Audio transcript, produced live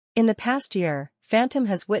In the past year, Fantom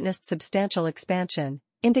has witnessed substantial expansion,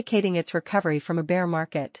 indicating its recovery from a bear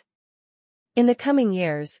market. In the coming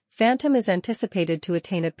years, Fantom is anticipated to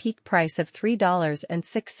attain a peak price of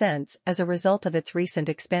 $3.06 as a result of its recent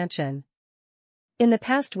expansion. In the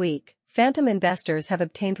past week, Fantom investors have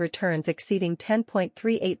obtained returns exceeding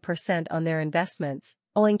 10.38% on their investments,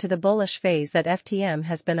 owing to the bullish phase that FTM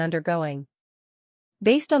has been undergoing.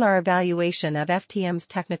 Based on our evaluation of FTM's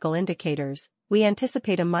technical indicators, we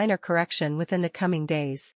anticipate a minor correction within the coming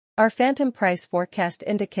days. Our Fantom price forecast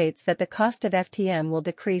indicates that the cost of FTM will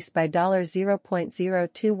decrease by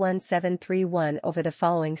 $0.021731 over the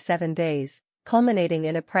following 7 days, culminating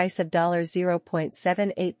in a price of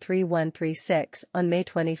 $0.783136 on May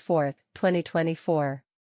 24, 2024.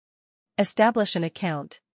 Establish an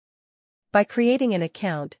account. By creating an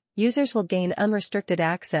account, users will gain unrestricted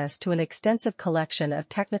access to an extensive collection of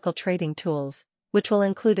technical trading tools, which will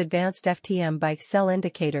include advanced FTM buy-sell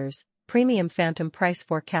indicators, premium Fantom price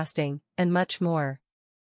forecasting, and much more.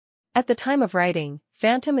 At the time of writing,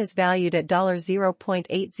 Fantom is valued at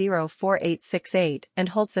 $0.804868 and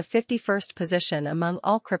holds the 51st position among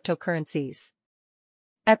all cryptocurrencies.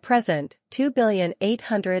 At present,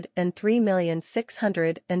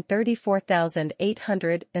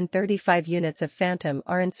 2,803,634,835 units of Fantom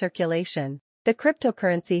are in circulation. The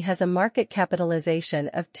cryptocurrency has a market capitalization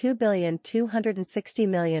of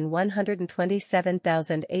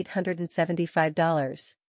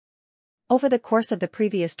 $2,260,127,875. Over the course of the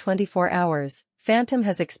previous 24 hours, Fantom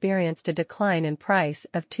has experienced a decline in price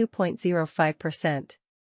of 2.05%.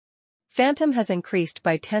 Fantom has increased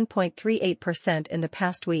by 10.38% in the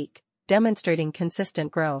past week, demonstrating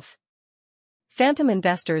consistent growth. Fantom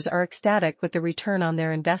investors are ecstatic with the return on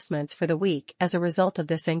their investments for the week as a result of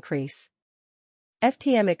this increase.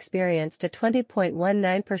 FTM experienced a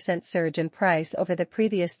 20.19% surge in price over the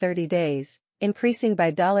previous 30 days, increasing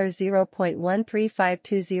by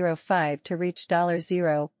 $0.135205 to reach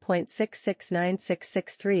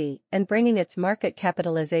 $0.669663 and bringing its market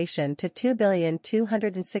capitalization to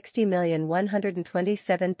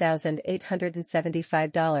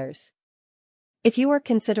 $2,260,127,875. If you are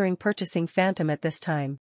considering purchasing Fantom at this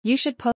time, you should post